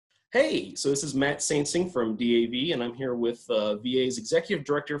Hey, so this is Matt Saintsing from DAV, and I'm here with VA's Executive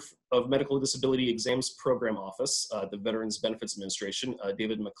Director of Medical Disability Exams Program Office, the Veterans Benefits Administration,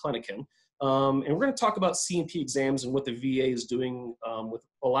 David McLenachen. And we're going to talk about C&P exams and what the VA is doing with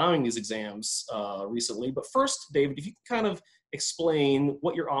allowing these exams recently. But first, David, if you could kind of explain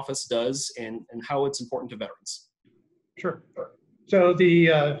what your office does and how it's important to veterans. Sure. So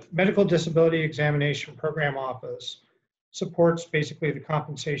the Medical Disability Examination Program Office supports basically the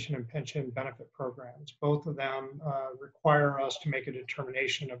compensation and pension benefit programs. Both of them require us to make a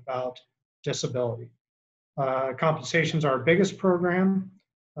determination about disability. Compensation is our biggest program,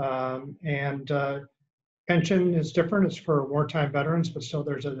 and pension is different. It's for wartime veterans, but still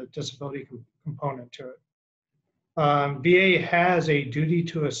there's a disability component to it. VA has a duty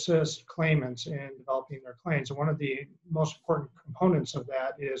to assist claimants in developing their claims, and one of the most important components of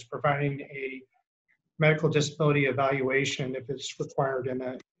that is providing a medical disability evaluation if it's required in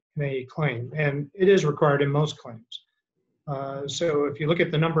a claim, and it is required in most claims. So if you look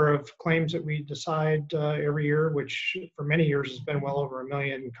at the number of claims that we decide every year, which for many years has been well over 1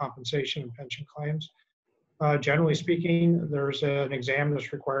 million compensation and pension claims, generally speaking, there's an exam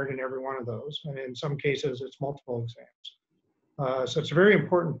that's required in every one of those, and in some cases it's multiple exams. So it's a very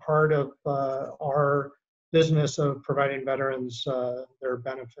important part of our business of providing veterans their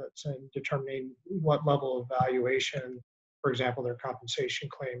benefits and determining what level of valuation, for example, their compensation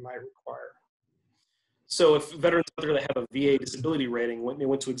claim might require. So if veterans out there that have a VA disability rating, when they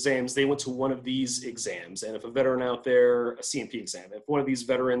went to exams, they went to one of these exams. And if a veteran out there, a C&P exam, if one of these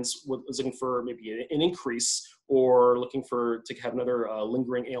veterans was looking for maybe an increase or looking to have another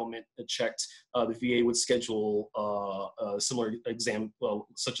lingering ailment checked, the VA would schedule a similar exam,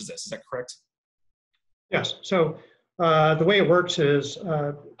 such as this. Is that correct? Yes. So the way it works is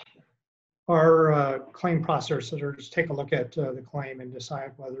our claim processors take a look at the claim and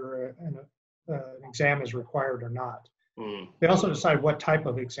decide whether an exam is required or not. They also decide what type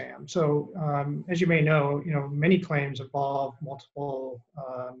of exam. So as you may know, many claims involve multiple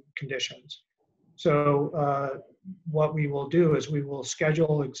conditions. So what we will do is we will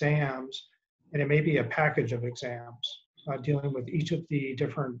schedule exams, and it may be a package of exams dealing with each of the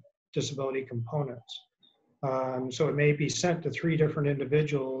different disability components. So it may be sent to 3 different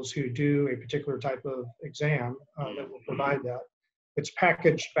individuals who do a particular type of exam that will provide that. It's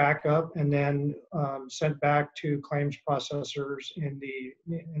packaged back up and then sent back to claims processors in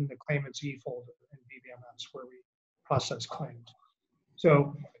the claimant's e-folder in VBMS, where we process claims.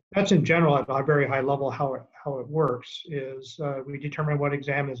 So that's in general at a very high level how it works. Is we determine what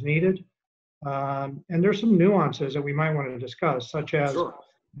exam is needed, and there's some nuances that we might want to discuss, such as Sure.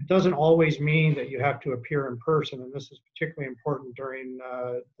 It doesn't always mean that you have to appear in person, and this is particularly important during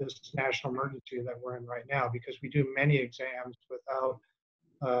this national emergency that we're in right now, because we do many exams without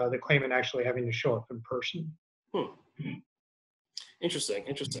the claimant actually having to show up in person. Interesting.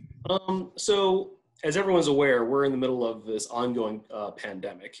 So as everyone's aware, we're in the middle of this ongoing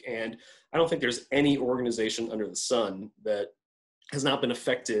pandemic, and I don't think there's any organization under the sun that has not been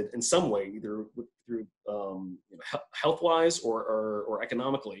affected in some way, either through health-wise or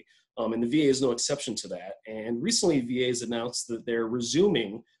economically, and the VA is no exception to that. And recently, VA has announced that they're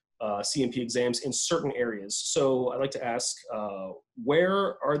resuming C&P exams in certain areas. So I'd like to ask,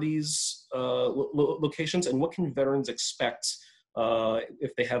 where are these locations, and what can veterans expect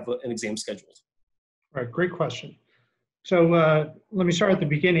if they have an exam scheduled? Right, great question. So let me start at the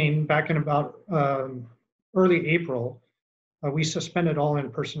beginning. Back in about early April, we suspended all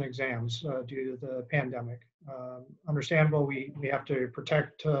in-person exams due to the pandemic. Understandable, we have to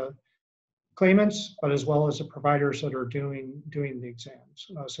protect claimants, but as well as the providers that are doing the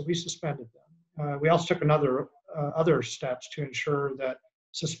exams. So we suspended them. We also took other steps to ensure that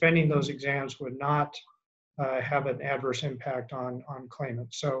suspending those exams would not have an adverse impact on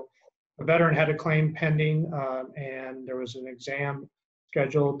claimants. So a veteran had a claim pending, and there was an exam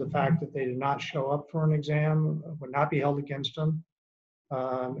scheduled. The fact that they did not show up for an exam would not be held against them,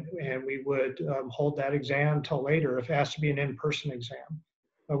 and we would hold that exam until later. If it has to be an in-person exam,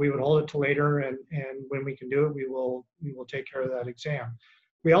 we would hold it till later, and when we can do it, we will take care of that exam.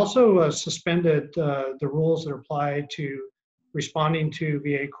 We also suspended the rules that apply to responding to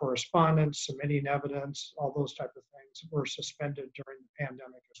VA correspondence, submitting evidence, all those type of things were suspended during the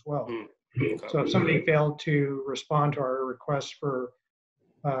pandemic as well. So if somebody failed to respond to our request for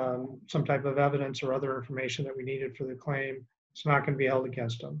some type of evidence or other information that we needed for the claim, it's not going to be held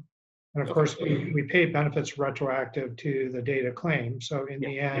against them. And of course, we pay benefits retroactive to the date of claim. So in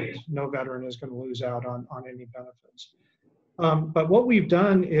the end, no veteran is going to lose out on any benefits. But what we've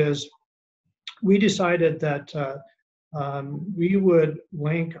done is we decided that we would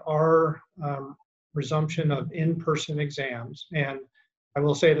link our resumption of in-person exams. And I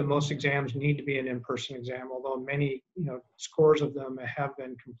will say that most exams need to be an in-person exam, although many, scores of them have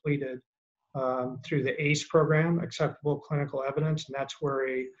been completed through the ACE program, Acceptable Clinical Evidence, and that's where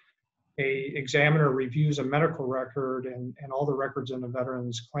a examiner reviews a medical record and all the records in the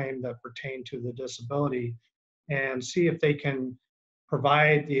veteran's claim that pertain to the disability and see if they can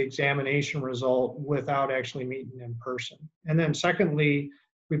provide the examination result without actually meeting in person. And then secondly,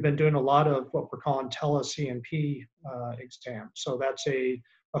 we've been doing a lot of what we're calling tele-CNP exams. So that's a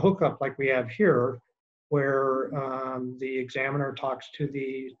hookup like we have here, where the examiner talks to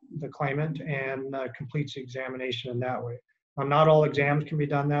the claimant and completes the examination in that way. Not all exams can be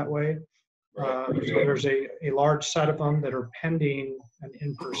done that way. So there's a large set of them that are pending an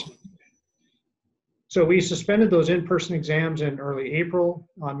in-person. So we suspended those in-person exams in early April.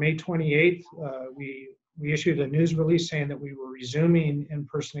 On May 28th, we issued a news release saying that we were resuming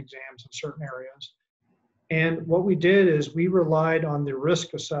in-person exams in certain areas. And what we did is we relied on the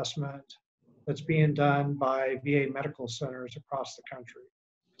risk assessment that's being done by VA medical centers across the country.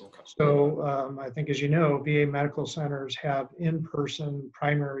 Okay. So I think, as you know, VA medical centers have in-person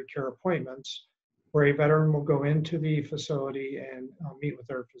primary care appointments where a veteran will go into the facility and meet with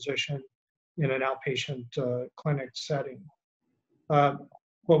their physician in an outpatient clinic setting.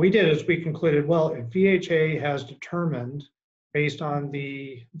 What we did is we concluded, well, if VHA has determined, based on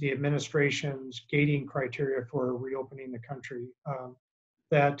the administration's gating criteria for reopening the country,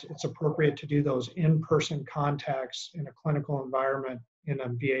 that it's appropriate to do those in-person contacts in a clinical environment in a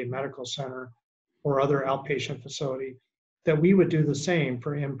VA medical center or other outpatient facility, that we would do the same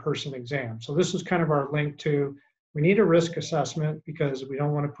for in-person exams. So this is kind of our link to, we need a risk assessment because we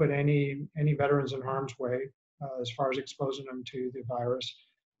don't want to put any veterans in harm's way as far as exposing them to the virus.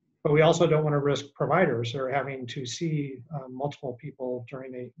 But we also don't want to risk providers that are having to see multiple people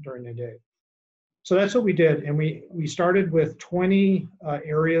during the day. So that's what we did. And we started with 20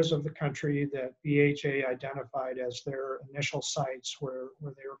 areas of the country that VHA identified as their initial sites where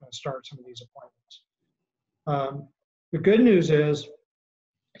they were going to start some of these appointments. The good news is,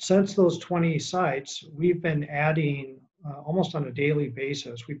 since those 20 sites, we've been adding almost on a daily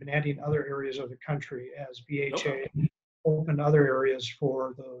basis, we've been adding other areas of the country as VHA opened other areas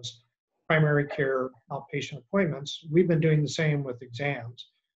for those primary care outpatient appointments. We've been doing the same with exams.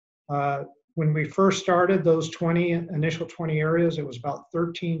 When we first started those initial 20 areas, it was about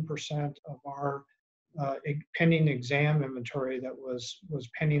 13% of our pending exam inventory that was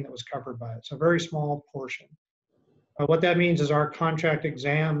pending that was covered by it. So a very small portion. What that means is our contract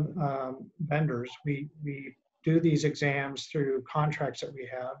exam vendors, we do these exams through contracts that we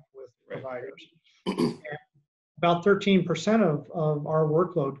have with providers. About 13% of our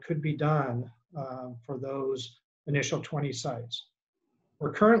workload could be done for those initial 20 sites.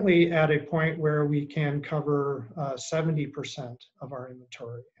 We're currently at a point where we can cover 70% of our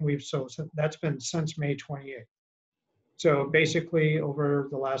inventory. And so that's been since May 28th. So basically, over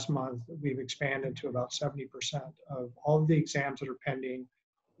the last month, we've expanded to about 70% of all of the exams that are pending.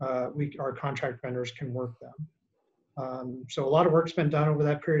 Our contract vendors can work them. So a lot of work's been done over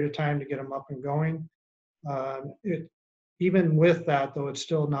that period of time to get them up and going. Even with that, though, it's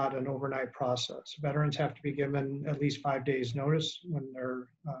still not an overnight process. Veterans have to be given at least 5 days notice when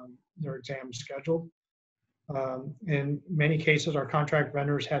their exam is scheduled. In many cases, our contract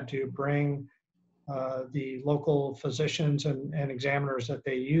vendors had to bring the local physicians and examiners that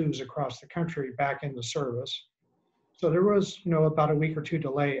they use across the country back into service. So there was, about a week or two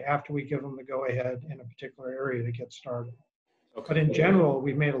delay after we give them the go-ahead in a particular area to get started. Okay. But in general,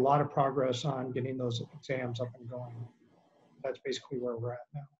 we've made a lot of progress on getting those exams up and going. That's basically where we're at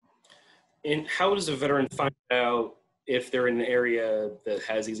now. And how does a veteran find out if they're in an area that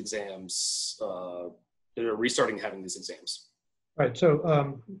has these exams, that are restarting having these exams? Right,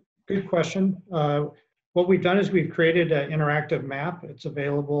 so good question. What we've done is we've created an interactive map. It's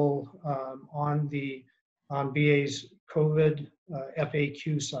available on VA's COVID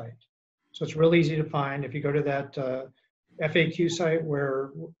FAQ site. So it's real easy to find. If you go to that FAQ site, where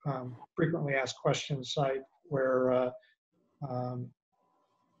frequently asked questions site, where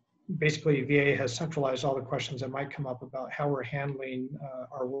basically VA has centralized all the questions that might come up about how we're handling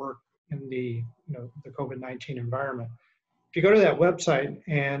our work in the COVID-19 environment. If you go to that website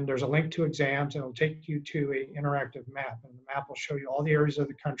and there's a link to exams, it'll take you to an interactive map, and the map will show you all the areas of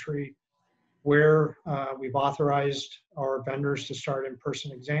the country where we've authorized our vendors to start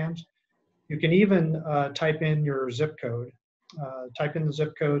in-person exams. You can even type in your zip code. Type in the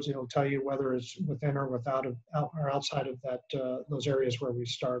zip codes, and it'll tell you whether it's within or outside of that those areas where we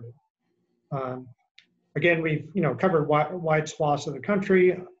started. Again, we've covered wide swaths of the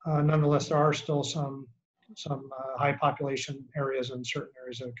country. Nonetheless, there are still some high population areas in certain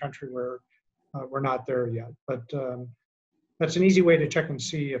areas of the country where we're not there yet. But that's an easy way to check and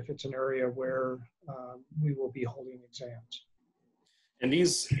see if it's an area where we will be holding exams. And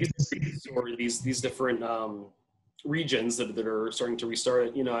these different regions that are starting to restart,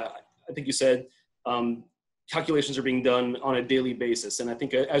 I think you said calculations are being done on a daily basis. And I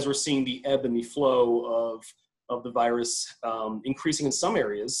think as we're seeing the ebb and the flow of the virus increasing in some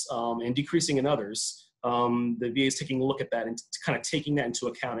areas and decreasing in others, the VA is taking a look at that and kind of taking that into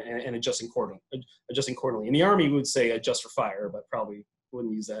account and adjusting accordingly. In the Army, we would say adjust for fire, but probably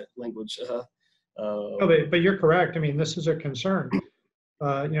wouldn't use that language. No, but you're correct. I mean, this is a concern.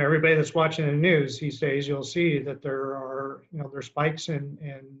 Everybody that's watching the news these days, you'll see that there are, there's spikes in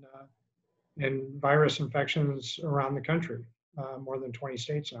virus infections around the country, more than 20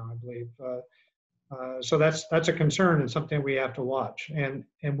 states now, I believe. So that's a concern and something we have to watch. And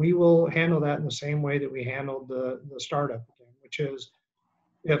we will handle that in the same way that we handled the startup again, which is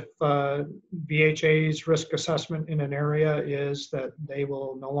if VHA's risk assessment in an area is that they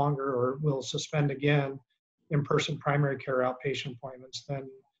will no longer or will suspend again in-person primary care outpatient appointments, then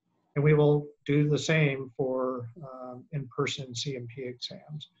and we will do the same for in-person CMP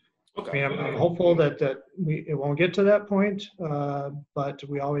exams. Okay. I mean, I'm hopeful that it won't get to that point, but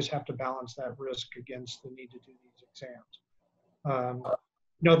we always have to balance that risk against the need to do these exams.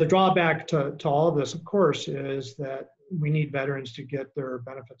 The drawback to all of this, of course, is that we need veterans to get their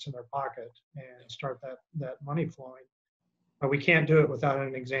benefits in their pocket and start that money flowing. We can't do it without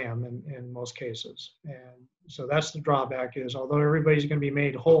an exam in most cases. And so that's the drawback is, although everybody's going to be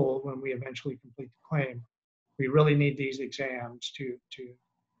made whole when we eventually complete the claim, we really need these exams to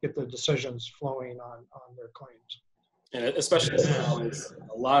get the decisions flowing on their claims. And especially now, as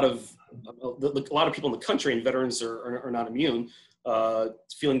a lot of people in the country and veterans are not immune,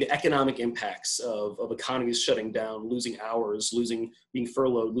 feeling the economic impacts of economies shutting down, losing hours, being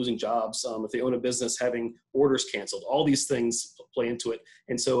furloughed, losing jobs. If they own a business, having orders canceled, all these things play into it.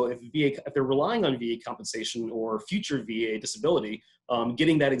 And so if they're relying on VA compensation or future VA disability,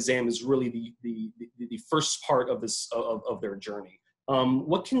 getting that exam is really the first part of their journey.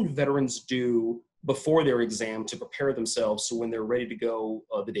 What can veterans do before their exam to prepare themselves so when they're ready to go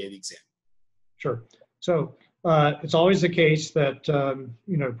the day of the exam? Sure. So it's always the case that,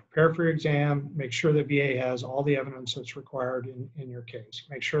 prepare for your exam, make sure that VA has all the evidence that's required in your case.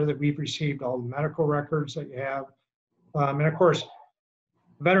 Make sure that we've received all the medical records that you have. And of course,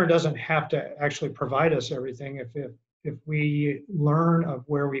 the veteran doesn't have to actually provide us everything. If we learn of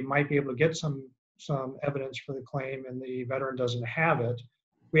where we might be able to get some evidence for the claim and the veteran doesn't have it,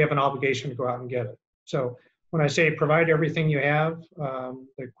 we have an obligation to go out and get it. So when I say provide everything you have,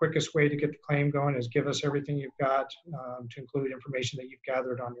 the quickest way to get the claim going is give us everything you've got, to include information that you've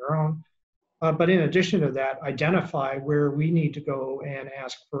gathered on your own. But in addition to that, identify where we need to go and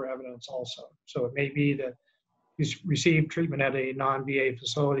ask for evidence also. So it may be that you received treatment at a non-VA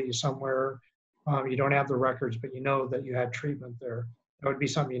facility somewhere, you don't have the records, but you know that you had treatment there. That would be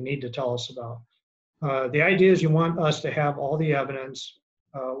something you need to tell us about. The idea is you want us to have all the evidence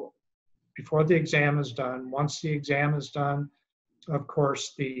before the exam is done. Once the exam is done, of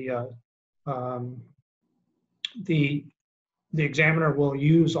course, the examiner will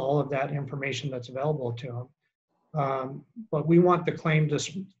use all of that information that's available to him. But we want the claim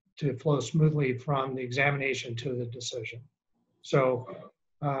to flow smoothly from the examination to the decision. So,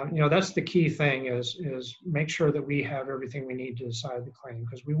 that's the key thing is make sure that we have everything we need to decide the claim,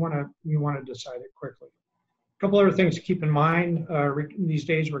 because we want to decide it quickly. A couple other things to keep in mind these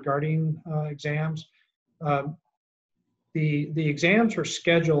days regarding exams. The exams are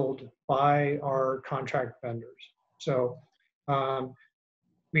scheduled by our contract vendors. So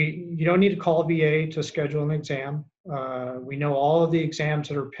you don't need to call VA to schedule an exam. We know all of the exams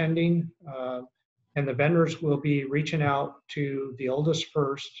that are pending, and the vendors will be reaching out to the oldest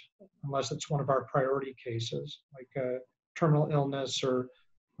first, unless it's one of our priority cases, like terminal illness or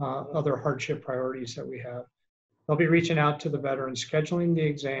other hardship priorities that we have. They'll be reaching out to the veteran, scheduling the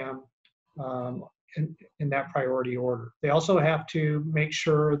exam in that priority order. They also have to make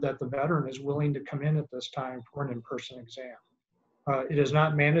sure that the veteran is willing to come in at this time for an in-person exam. It is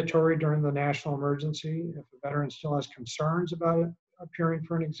not mandatory during the national emergency. If the veteran still has concerns about it appearing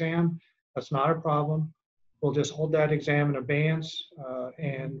for an exam, that's not a problem. We'll just hold that exam in abeyance,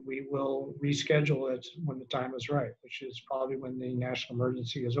 and we will reschedule it when the time is right, which is probably when the national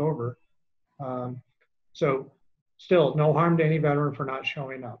emergency is over. So still, no harm to any veteran for not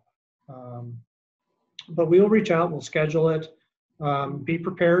showing up. But we'll reach out, we'll schedule it. Be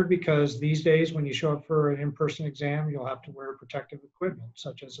prepared, because these days when you show up for an in-person exam, you'll have to wear protective equipment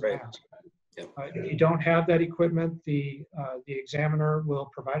such as a Right. mask. Yep. If you don't have that equipment, the examiner will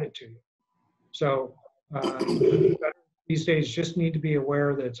provide it to you. So these days just need to be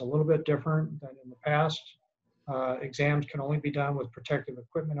aware that it's a little bit different than in the past. Exams can only be done with protective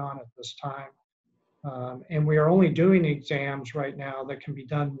equipment on at this time. And we are only doing exams right now that can be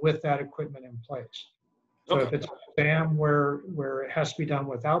done with that equipment in place. So Okay. if it's an exam where it has to be done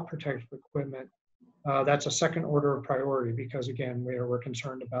without protective equipment, that's a second order of priority, because again, we're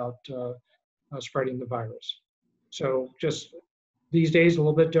concerned about spreading the virus. So just these days, a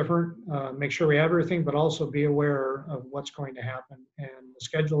little bit different. Make sure we have everything, but also be aware of what's going to happen. And the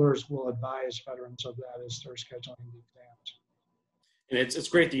schedulers will advise veterans of that as they're scheduling the exams. And it's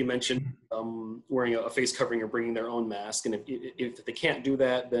great that you mentioned wearing a face covering or bringing their own mask. And if they can't do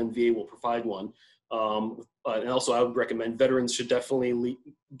that, then VA will provide one. And also, I would recommend veterans should definitely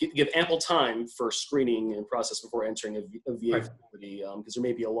give ample time for screening and process before entering a VA facility, because there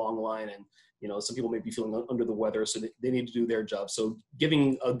may be a long line, and some people may be feeling under the weather, so they need to do their job. So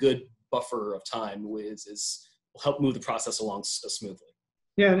giving a good buffer of time will help move the process along smoothly.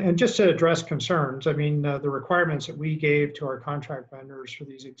 Yeah, and just to address concerns, I mean, the requirements that we gave to our contract vendors for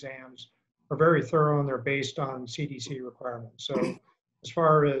these exams are very thorough, and they're based on CDC requirements. So as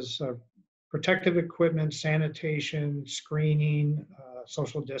far as protective equipment, sanitation, screening,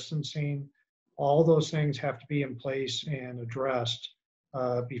 social distancing, all those things have to be in place and addressed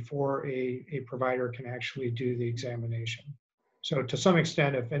before a provider can actually do the examination. So to some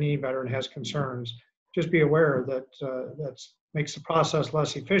extent, if any veteran has concerns, just be aware that that makes the process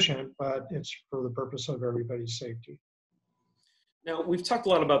less efficient, but it's for the purpose of everybody's safety. Now, we've talked a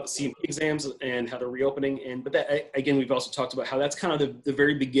lot about the CMP exams and how they're reopening, but that, again, we've also talked about how that's kind of the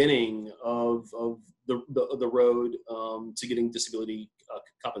very beginning of the road to getting disability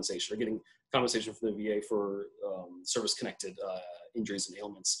compensation, or getting compensation from the VA for service-connected injuries and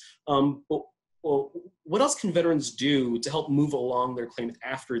ailments. But what else can veterans do to help move along their claim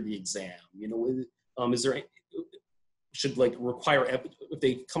after the exam? Is there should require if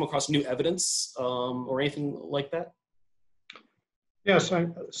they come across new evidence or anything like that? Yes,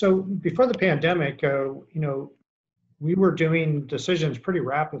 so before the pandemic, we were doing decisions pretty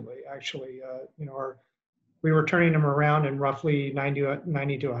rapidly, actually. We were turning them around in roughly 90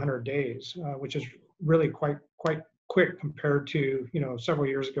 to 100 days, which is really quite quick compared to, several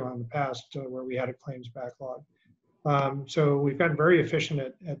years ago in the past where we had a claims backlog. So we've gotten very efficient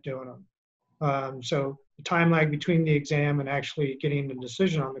at doing them. So the time lag between the exam and actually getting the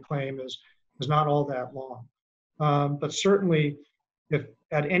decision on the claim is not all that long. But certainly, if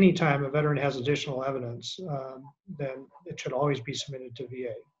at any time a veteran has additional evidence, then it should always be submitted to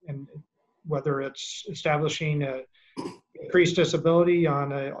VA. And whether it's establishing a increased disability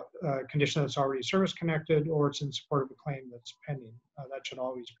on a condition that's already service-connected, or it's in support of a claim that's pending, that should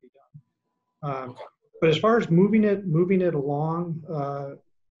always be done. But as far as moving it along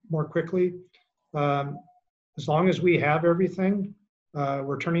more quickly, as long as we have everything,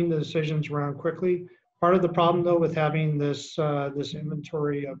 we're turning the decisions around quickly. Part of the problem, though, with having this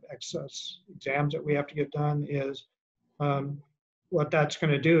inventory of excess exams that we have to get done is what that's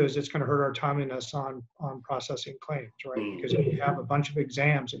going to do is it's going to hurt our timeliness on processing claims, right? Because if you have a bunch of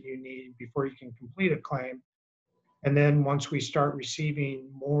exams that you need before you can complete a claim, and then once we start receiving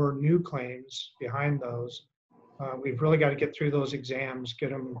more new claims behind those, we've really got to get through those exams, get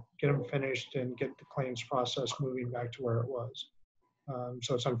them finished, and get the claims process moving back to where it was.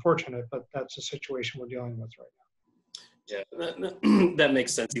 So it's unfortunate, but that's the situation we're dealing with right now. Yeah, that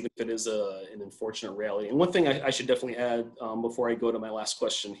makes sense, even if it is an unfortunate reality. And one thing I should definitely add before I go to my last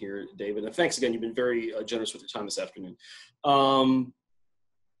question here, David, and thanks again, you've been very generous with your time this afternoon.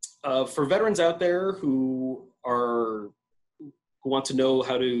 For veterans out there who want to know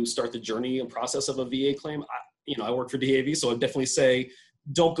how to start the journey and process of a VA claim, I work for DAV, so I'd definitely say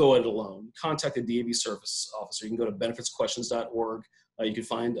don't go it alone. Contact the DAV service officer. You can go to benefitsquestions.org. You can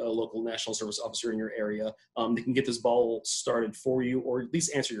find a local national service officer in your area. They can get this ball started for you, or at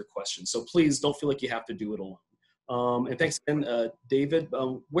least answer your questions. So please don't feel like you have to do it alone. And thanks again, David.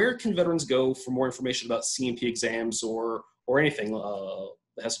 Where can veterans go for more information about CMP exams or anything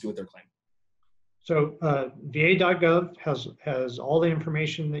that has to do with their claim? So va.gov has all the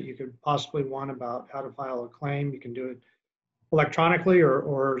information that you could possibly want about how to file a claim. You can do it electronically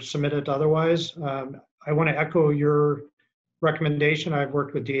or submit it otherwise. I want to echo your recommendation. I've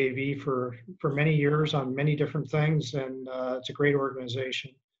worked with DAV for many years on many different things, and it's a great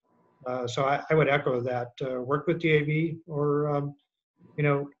organization. So I would echo that. Work with DAV, or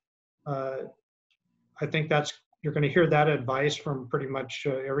I think that's you're going to hear that advice from pretty much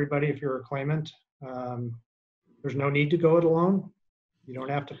everybody if you're a claimant. There's no need to go it alone. You don't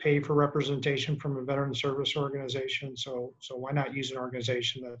have to pay for representation from a veteran service organization. So why not use an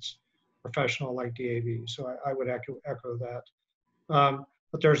organization that's professional like DAV? So I would echo that.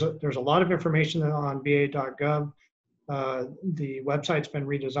 But there's a lot of information on va.gov. The website's been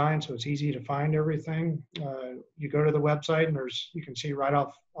redesigned, so it's easy to find everything. You go to the website and you can see right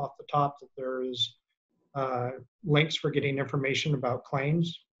off the top that there is links for getting information about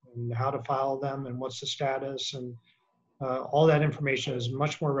claims and how to file them and what's the status, and all that information is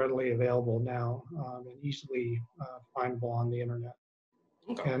much more readily available now and easily findable on the internet.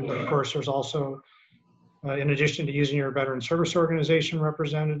 Okay. And of course, there's also, in addition to using your veteran service organization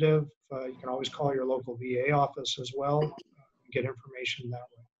representative, you can always call your local VA office as well and get information that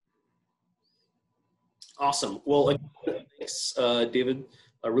way. Awesome. Well, again, thanks, David.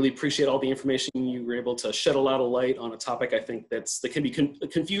 I really appreciate all the information you were able to shed a lot of light on a topic I think that can be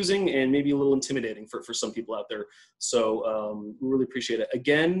confusing and maybe a little intimidating for some people out there. So we really appreciate it.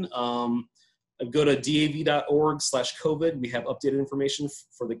 Again, go to dav.org/COVID. We have updated information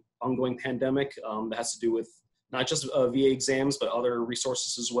for the ongoing pandemic that has to do with not just VA exams, but other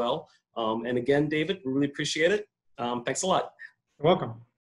resources as well. And again, David, we really appreciate it. Thanks a lot. You're welcome.